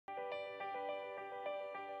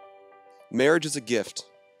Marriage is a gift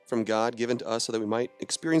from God given to us so that we might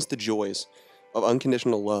experience the joys of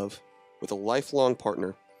unconditional love with a lifelong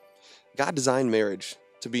partner. God designed marriage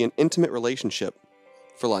to be an intimate relationship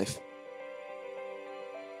for life.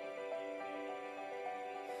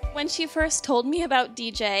 When she first told me about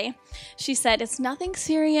DJ, she said, it's nothing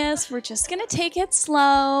serious. We're just going to take it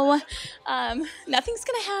slow. Nothing's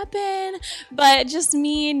going to happen. But just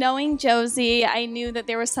me knowing Josie, I knew that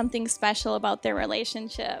there was something special about their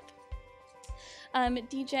relationship.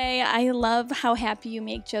 DJ, I love how happy you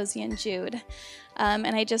make Josie and Jude. And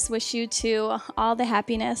I just wish you two all the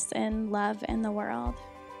happiness and love in the world.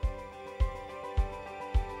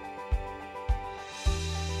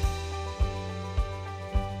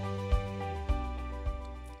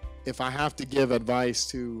 If I have to give advice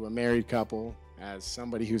to a married couple, as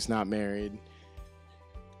somebody who's not married,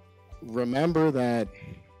 remember that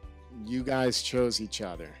you guys chose each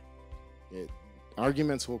other.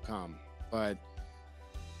 Arguments will come, but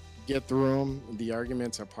get through them. The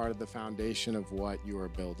arguments are part of the foundation of what you are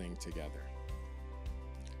building together.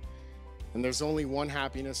 And there's only one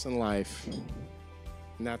happiness in life,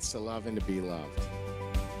 and that's to love and to be loved.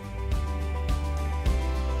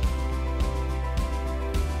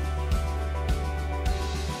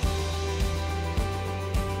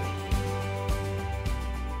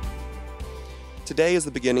 Today is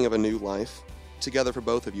the beginning of a new life. Together for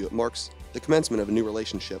both of you, it marks the commencement of a new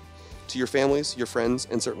relationship to your families, your friends,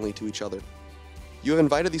 and certainly to each other. You have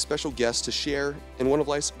invited these special guests to share in one of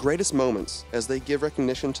life's greatest moments as they give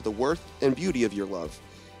recognition to the worth and beauty of your love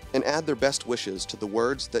and add their best wishes to the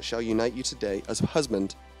words that shall unite you today as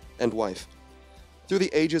husband and wife. Through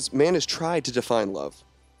the ages, man has tried to define love.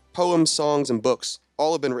 Poems, songs, and books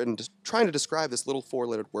all have been written trying to describe this little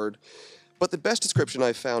four-lettered word. But the best description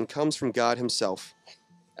I've found comes from God himself,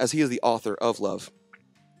 as he is the author of love.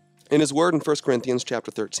 In his word in 1 Corinthians chapter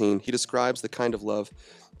 13, he describes the kind of love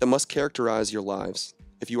that must characterize your lives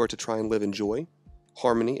if you are to try and live in joy,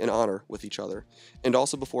 harmony, and honor with each other, and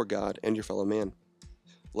also before God and your fellow man.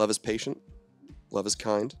 Love is patient. Love is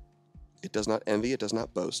kind. It does not envy. It does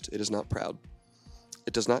not boast. It is not proud.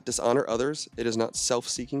 It does not dishonor others. It is not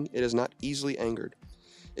self-seeking. It is not easily angered.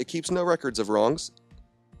 It keeps no records of wrongs.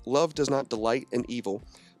 Love does not delight in evil,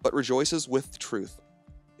 but rejoices with truth.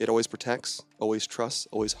 It always protects, always trusts,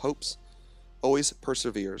 always hopes, always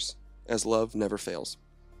perseveres, as love never fails.